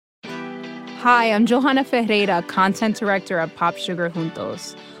Hi, I'm Johanna Ferreira, content director at Pop Sugar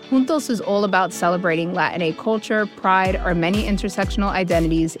Juntos. Juntos is all about celebrating Latinx culture, pride, our many intersectional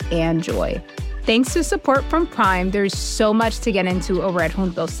identities, and joy. Thanks to support from Prime, there's so much to get into over at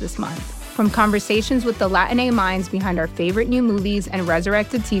Juntos this month. From conversations with the Latinx minds behind our favorite new movies and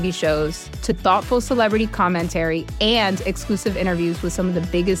resurrected TV shows, to thoughtful celebrity commentary and exclusive interviews with some of the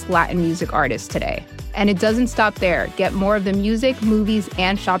biggest Latin music artists today. And it doesn't stop there. Get more of the music, movies,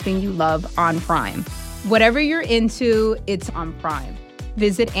 and shopping you love on Prime. Whatever you're into, it's on Prime.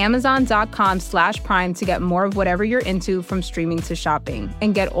 Visit Amazon.com/Prime to get more of whatever you're into, from streaming to shopping.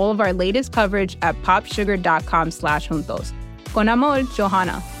 And get all of our latest coverage at popsugar.com/juntos. Con amor,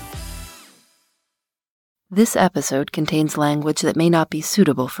 Johanna. This episode contains language that may not be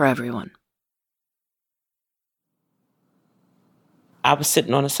suitable for everyone. I was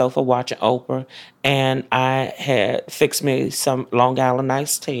sitting on the sofa watching Oprah, and I had fixed me some Long Island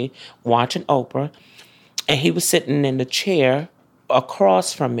iced tea, watching Oprah, and he was sitting in the chair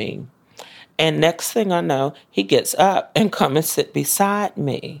across from me. And next thing I know, he gets up and come and sit beside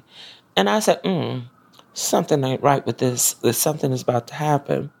me. And I said, something ain't right with this. Something is about to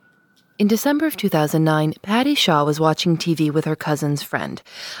happen. In December of 2009, Patty Shaw was watching TV with her cousin's friend,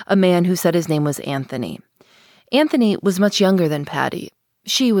 a man who said his name was Anthony. Anthony was much younger than Patty.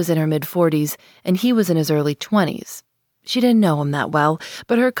 She was in her mid-40s, and he was in his early 20s. She didn't know him that well,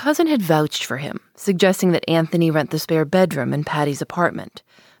 but her cousin had vouched for him, suggesting that Anthony rent the spare bedroom in Patty's apartment.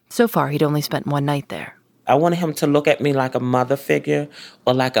 So far, he'd only spent one night there. I wanted him to look at me like a mother figure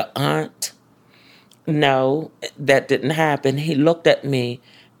or like an aunt. No, that didn't happen. He looked at me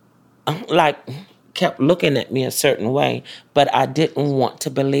kept looking at me a certain way, but I didn't want to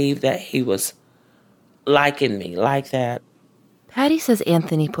believe that he was liking me like that. Patty says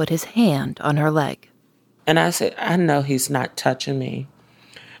Anthony put his hand on her leg. And I said, I know he's not touching me.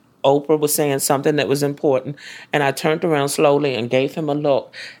 Oprah was saying something that was important, and I turned around slowly and gave him a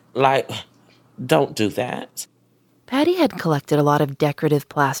look like, don't do that. Patty had collected a lot of decorative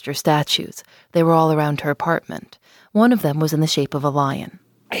plaster statues. They were all around her apartment. One of them was in the shape of a lion.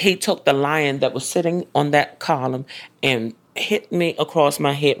 He took the lion that was sitting on that column and hit me across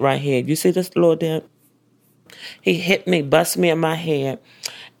my head right here. You see this little dent? He hit me, bust me in my head.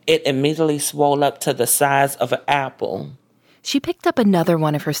 It immediately swelled up to the size of an apple. She picked up another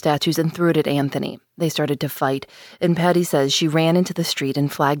one of her statues and threw it at Anthony. They started to fight, and Patty says she ran into the street and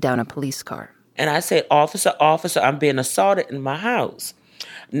flagged down a police car. And I said, officer, I'm being assaulted in my house.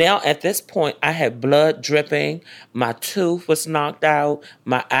 Now, at this point, I had blood dripping, my tooth was knocked out,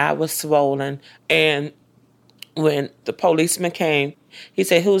 my eye was swollen, and when the policeman came, he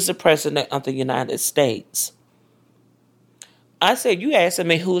said, who's the president of the United States? I said, you asking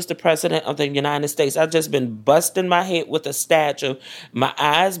me who's the president of the United States? I've just been busting my head with a statue, my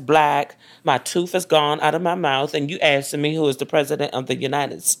eyes black, my tooth is gone out of my mouth, and you asking me who is the president of the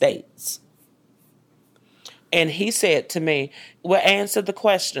United States? And he said to me, well, answer the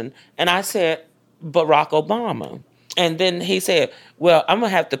question. And I said, Barack Obama. And then he said, well, I'm going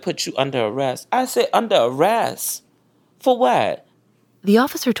to have to put you under arrest. I said, under arrest? For what? The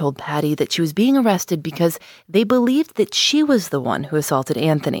officer told Patty that she was being arrested because they believed that she was the one who assaulted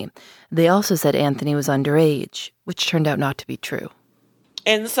Anthony. They also said Anthony was underage, which turned out not to be true.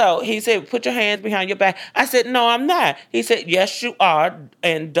 And so he said, put your hands behind your back. I said, no, I'm not. He said, yes, you are,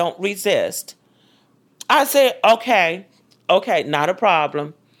 and don't resist. I said, okay, not a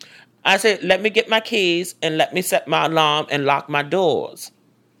problem. I said, let me get my keys and let me set my alarm and lock my doors.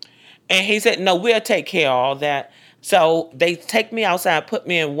 And he said, no, we'll take care of all that. So they take me outside, put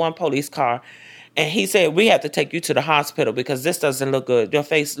me in one police car, and he said, we have to take you to the hospital because this doesn't look good. Your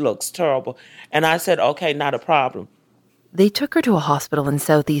face looks terrible. And I said, okay, not a problem. They took her to a hospital in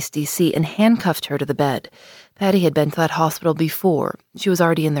Southeast D.C. and handcuffed her to the bed. Patty had been to that hospital before. She was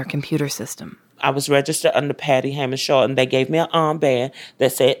already in their computer system. I was registered under Patty Hammond Shaw, and they gave me an armband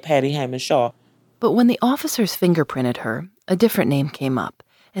that said Patty Hammond Shaw. But when the officers fingerprinted her, a different name came up,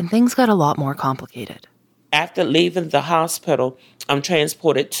 and things got a lot more complicated. After leaving the hospital, I'm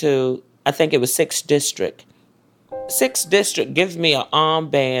transported to, I think it was 6th District. 6th District gives me an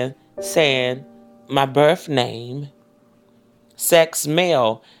armband saying my birth name, sex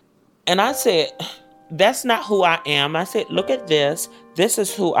male. And I said, that's not who I am. I said, look at this. This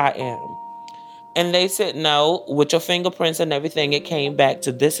is who I am. And they said, no, with your fingerprints and everything, it came back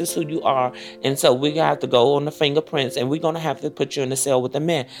to this is who you are. And so we have to go on the fingerprints and we're going to have to put you in the cell with the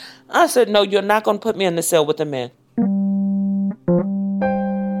men. I said, no, you're not going to put me in the cell with the men.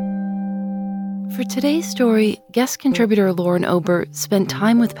 For today's story, guest contributor Lauren Ober spent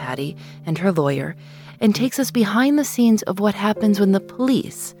time with Patty and her lawyer and takes us behind the scenes of what happens when the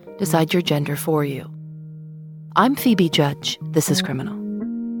police decide your gender for you. I'm Phoebe Judge. This is Criminal.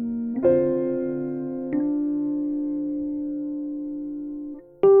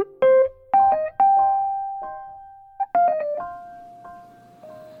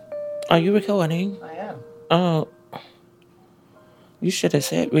 Are you recording? I am. Oh, you should have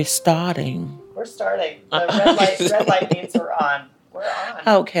said we're starting. We're starting. The red light means we're on. We're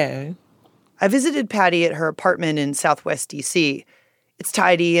on. Okay. I visited Patty at her apartment in Southwest D.C. It's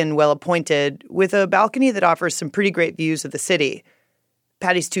tidy and well-appointed, with a balcony that offers some pretty great views of the city.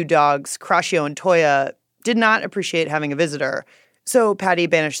 Patty's 2 dogs, Cracio and Toya, did not appreciate having a visitor, so Patty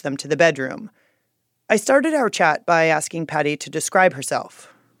banished them to the bedroom. I started our chat by asking Patty to describe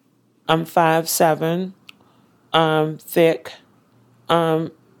herself. I'm 5'7", thick,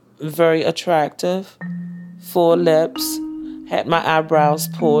 very attractive, full lips, had my eyebrows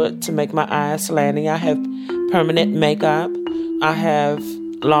pulled to make my eyes slanty. I have permanent makeup. I have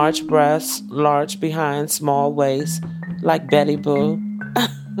large breasts, large behind, small waist, like Betty Boo.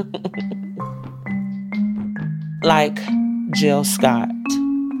 Like Jill Scott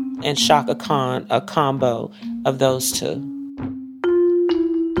and Chaka Khan, a combo of those two.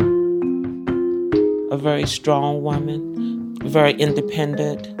 A very strong woman, very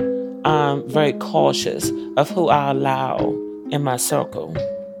independent, very cautious of who I allow in my circle.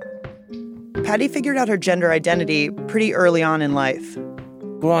 Patty figured out her gender identity pretty early on in life.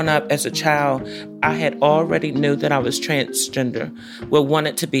 Growing up as a child, I had already knew that I was transgender,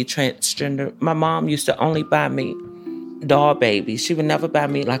 wanted to be transgender. My mom used to only buy me doll babies. She would never buy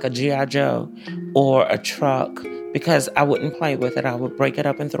me like a G.I. Joe or a truck, because I wouldn't play with it. I would break it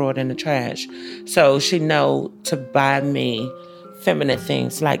up and throw it in the trash. So she knew to buy me feminine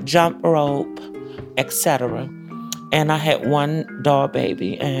things like jump rope, etc. And I had one doll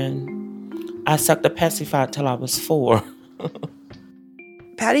baby, and I sucked a pacifier till I was 4.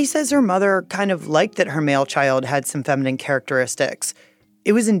 Patty says her mother kind of liked that her male child had some feminine characteristics.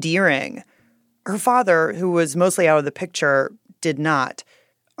 It was endearing. Her father, who was mostly out of the picture, did not.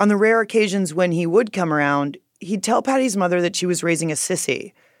 On the rare occasions when he would come around, he'd tell Patty's mother that she was raising a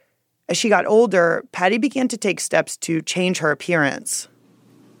sissy. As she got older, Patty began to take steps to change her appearance.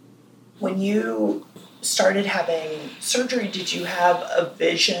 When you started having surgery, did you have a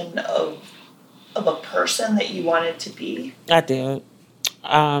vision of a person that you wanted to be? I did.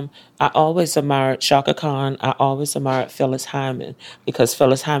 I always admired Chaka Khan. I always admired Phyllis Hyman, because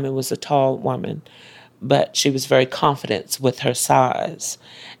Phyllis Hyman was a tall woman, but she was very confident with her size.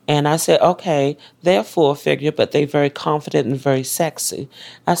 And I said, okay, they're full figure, but they're very confident and very sexy.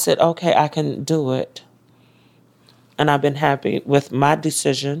 I said, okay, I can do it. And I've been happy with my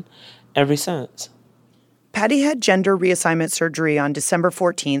decision ever since. Patty had gender reassignment surgery on December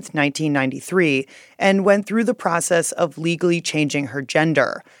 14th, 1993, and went through the process of legally changing her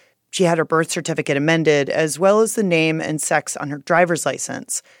gender. She had her birth certificate amended, as well as the name and sex on her driver's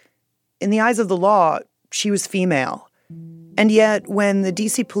license. In the eyes of the law, she was female. And yet, when the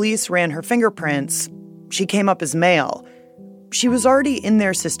D.C. police ran her fingerprints, she came up as male. She was already in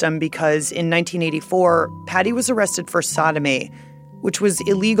their system because in 1984, Patty was arrested for sodomy, which was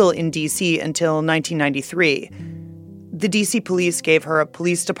illegal in D.C. until 1993. The D.C. police gave her a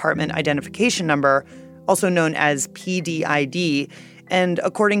police department identification number, also known as PDID, and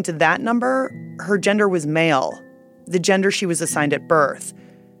according to that number, her gender was male, the gender she was assigned at birth.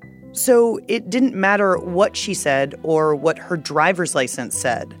 So it didn't matter what she said or what her driver's license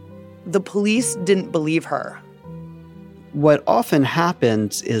said. The police didn't believe her. What often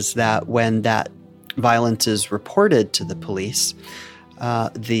happens is that when that violence is reported to the police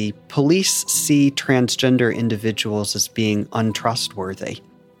see transgender individuals as being untrustworthy.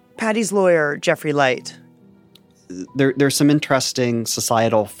 Patty's lawyer, Jeffrey Light. There's some interesting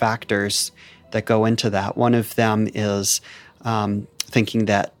societal factors that go into that. One of them is thinking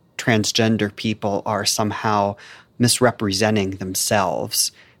that transgender people are somehow misrepresenting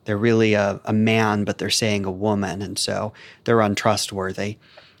themselves. They're really a man, but they're saying a woman, and so they're untrustworthy.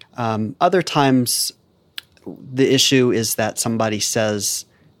 Other times, the issue is that somebody says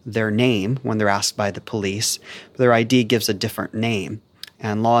their name when they're asked by the police, but their ID gives a different name,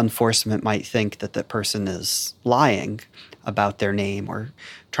 and law enforcement might think that the person is lying about their name or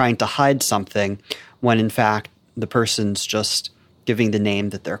trying to hide something, when in fact the person's just giving the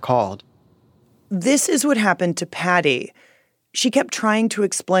name that they're called. This is what happened to Patty. She kept trying to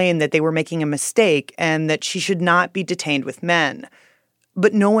explain that they were making a mistake and that she should not be detained with men.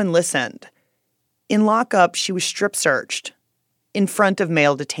 But no one listened. In lockup, she was strip-searched in front of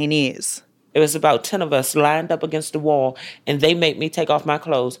male detainees. It was about 10 of us lined up against the wall, and they made me take off my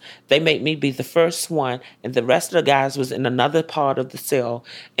clothes. They made me be the first one, and the rest of the guys was in another part of the cell.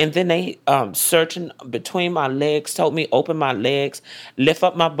 And then they searching between my legs, told me open my legs, lift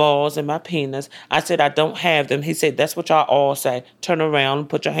up my balls and my penis. I said, I don't have them. He said, that's what y'all all say. Turn around and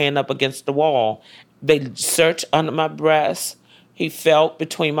put your hand up against the wall. They searched under my breasts. He felt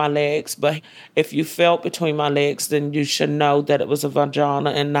between my legs, but if you felt between my legs, then you should know that it was a vagina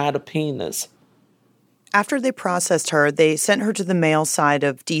and not a penis. After they processed her, they sent her to the male side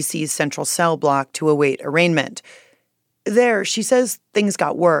of D.C.'s central cell block to await arraignment. There, she says things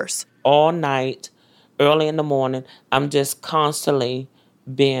got worse. All night, early in the morning, I'm just constantly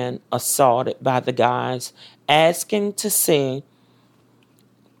being assaulted by the guys, asking to see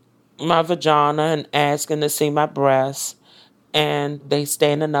my vagina and asking to see my breasts. And they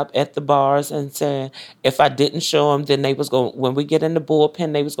standing up at the bars and saying if I didn't show them, then they was going, when we get in the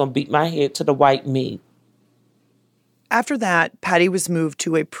bullpen, they was going to beat my head to the white meat. After that, Patty was moved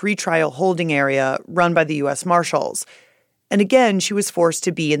to a pretrial holding area run by the U.S. Marshals. And again, she was forced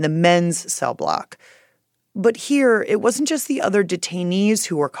to be in the men's cell block. But here, it wasn't just the other detainees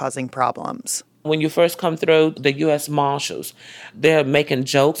who were causing problems. When you first come through the U.S. Marshals, they're making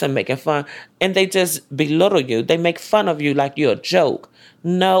jokes and making fun, and they just belittle you. They make fun of you like you're a joke.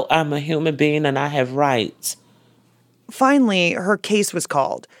 No, I'm a human being and I have rights. Finally, her case was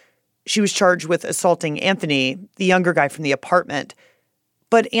called. She was charged with assaulting Anthony, the younger guy from the apartment.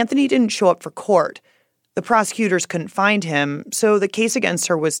 But Anthony didn't show up for court. The prosecutors couldn't find him, so the case against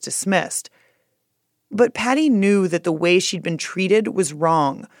her was dismissed. But Patty knew that the way she'd been treated was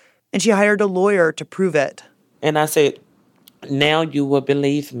wrong, and she hired a lawyer to prove it. And I said, now you will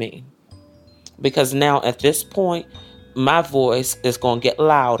believe me. Because now at this point, my voice is going to get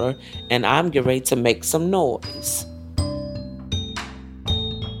louder and I'm getting ready to make some noise.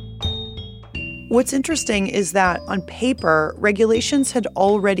 What's interesting is that on paper, regulations had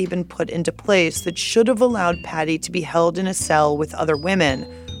already been put into place that should have allowed Patty to be held in a cell with other women,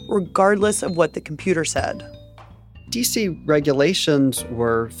 regardless of what the computer said. D.C. regulations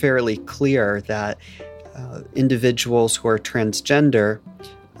were fairly clear that individuals who are transgender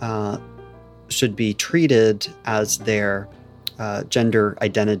should be treated as their gender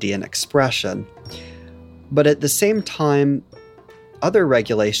identity and expression. But at the same time, other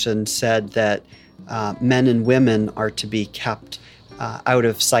regulations said that men and women are to be kept out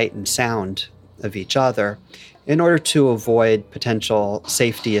of sight and sound of each other in order to avoid potential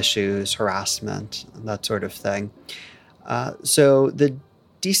safety issues, harassment, that sort of thing. So the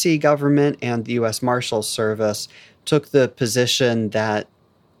D.C. government and the U.S. Marshals Service took the position that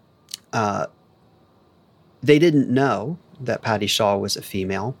they didn't know that Patty Shaw was a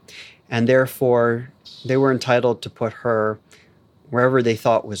female, and therefore they were entitled to put her wherever they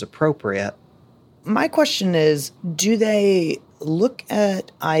thought was appropriate. My question is, do they look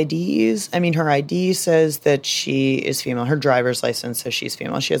at IDs? I mean, her ID says that she is female. Her driver's license says she's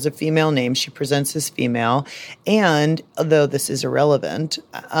female. She has a female name. She presents as female. And although this is irrelevant,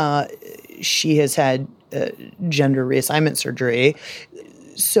 she has had gender reassignment surgery.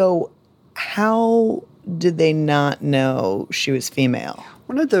 So how did they not know she was female?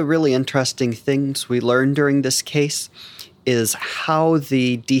 One of the really interesting things we learned during this case is how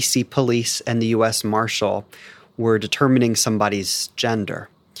the D.C. police and the U.S. Marshal were determining somebody's gender.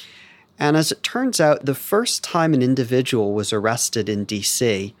 And as it turns out, the first time an individual was arrested in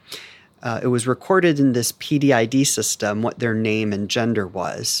D.C., it was recorded in this PDID system what their name and gender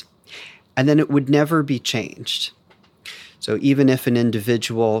was. And then it would never be changed. So even if an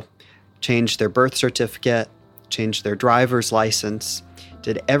individual changed their birth certificate, changed their driver's license,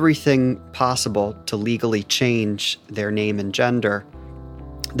 did everything possible to legally change their name and gender,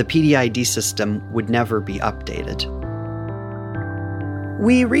 the PDID system would never be updated.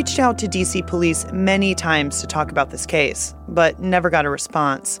 We reached out to D.C. police many times to talk about this case, but never got a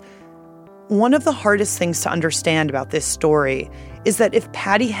response. One of the hardest things to understand about this story is that if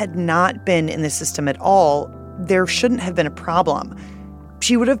Patty had not been in the system at all, there shouldn't have been a problem.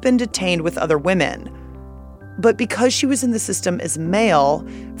 She would have been detained with other women. But because she was in the system as male,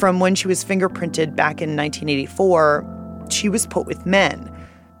 from when she was fingerprinted back in 1984, she was put with men.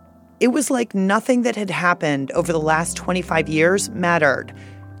 It was like nothing that had happened over the last 25 years mattered.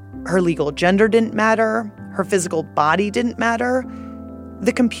 Her legal gender didn't matter. Her physical body didn't matter.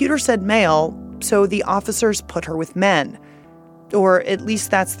 The computer said male, so the officers put her with men. Or at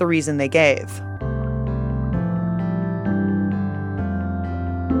least that's the reason they gave.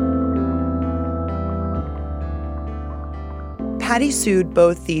 Patty sued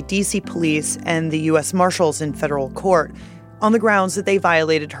both the D.C. police and the U.S. Marshals in federal court, on the grounds that they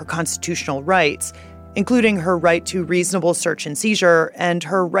violated her constitutional rights, including her right to reasonable search and seizure and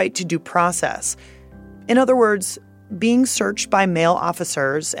her right to due process. In other words, being searched by male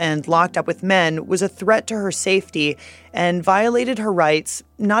officers and locked up with men was a threat to her safety and violated her rights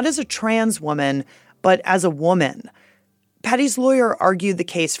not as a trans woman, but as a woman. Patty's lawyer argued the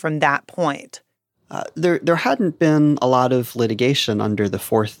case from that point. There hadn't been a lot of litigation under the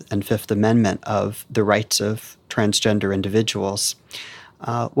Fourth and Fifth Amendment of the rights of transgender individuals.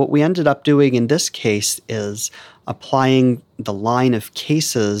 What we ended up doing in this case is applying the line of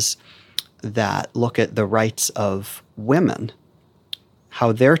cases that look at the rights of women,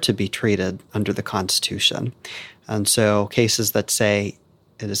 how they're to be treated under the Constitution. And so cases that say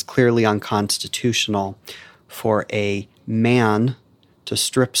it is clearly unconstitutional for a man to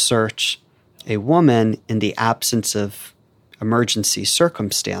strip search a woman in the absence of emergency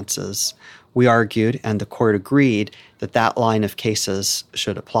circumstances, we argued, and the court agreed, that that line of cases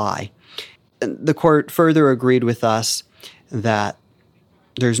should apply. And the court further agreed with us that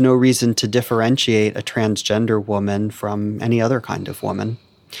there's no reason to differentiate a transgender woman from any other kind of woman.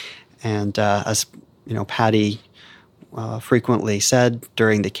 And as Patty frequently said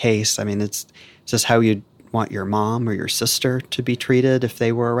during the case, I mean, it's just how you'd want your mom or your sister to be treated if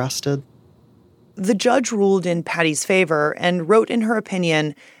they were arrested. The judge ruled in Patty's favor and wrote in her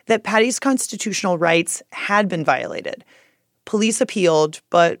opinion that Patty's constitutional rights had been violated. Police appealed,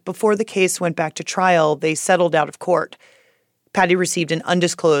 but before the case went back to trial, they settled out of court. Patty received an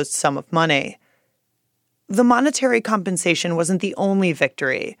undisclosed sum of money. The monetary compensation wasn't the only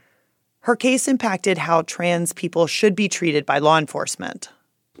victory. Her case impacted how trans people should be treated by law enforcement.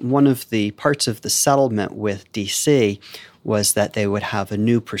 One of the parts of the settlement with D.C. was that they would have a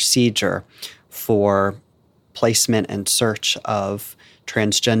new procedure for placement and search of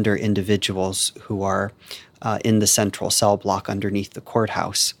transgender individuals who are in the central cell block underneath the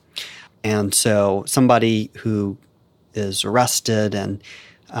courthouse. And so somebody who is arrested and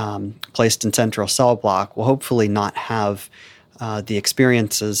placed in central cell block will hopefully not have the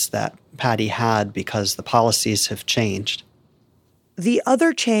experiences that Patty had because the policies have changed. The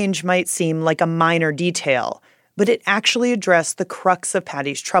other change might seem like a minor detail, but it actually addressed the crux of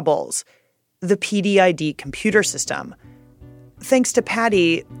Patty's troubles, the PDID computer system. Thanks to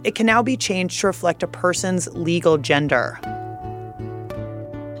Patty, it can now be changed to reflect a person's legal gender.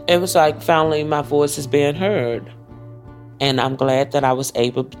 It was like finally my voice is being heard. And I'm glad that I was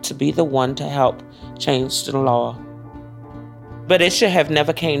able to be the one to help change the law. But it should have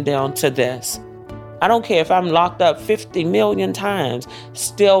never came down to this. I don't care if I'm locked up 50 million times,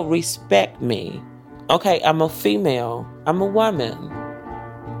 still respect me. Okay, I'm a female. I'm a woman.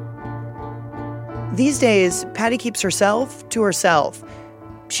 These days, Patty keeps herself to herself.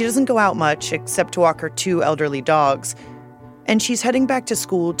 She doesn't go out much except to walk her 2 elderly dogs. And she's heading back to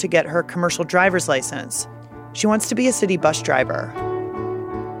school to get her commercial driver's license. She wants to be a city bus driver.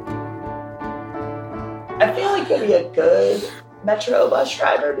 I feel like you'll be a good metro bus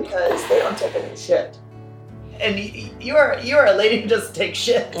driver because they don't take any shit. And you are a lady who doesn't take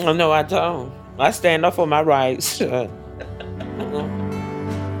shit. Oh, no, I don't. I stand up for my rights.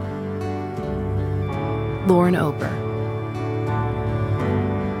 Lauren Ober.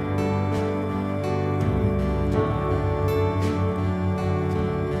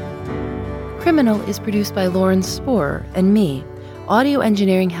 Criminal is produced by Lauren Sporer and me. Audio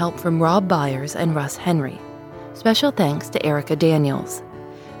engineering help from Rob Byers and Russ Henry. Special thanks to Erica Daniels.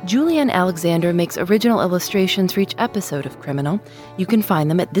 Julianne Alexander makes original illustrations for each episode of Criminal. You can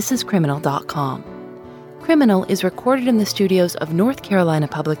find them at thisiscriminal.com. Criminal is recorded in the studios of North Carolina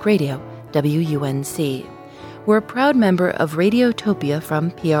Public Radio, WUNC. We're a proud member of Radiotopia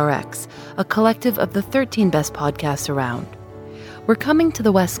from PRX, a collective of the 13 best podcasts around. We're coming to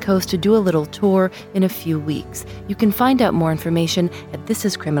the West Coast to do a little tour in a few weeks. You can find out more information at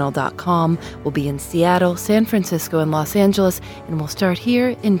thisiscriminal.com. We'll be in Seattle, San Francisco, and Los Angeles, and we'll start here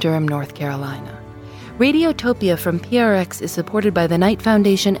in Durham, North Carolina. Radiotopia from PRX is supported by the Knight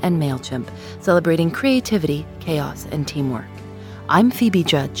Foundation and MailChimp, celebrating creativity, chaos, and teamwork. I'm Phoebe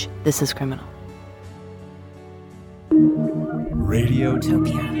Judge. This is Criminal.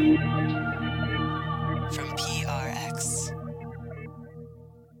 Radiotopia.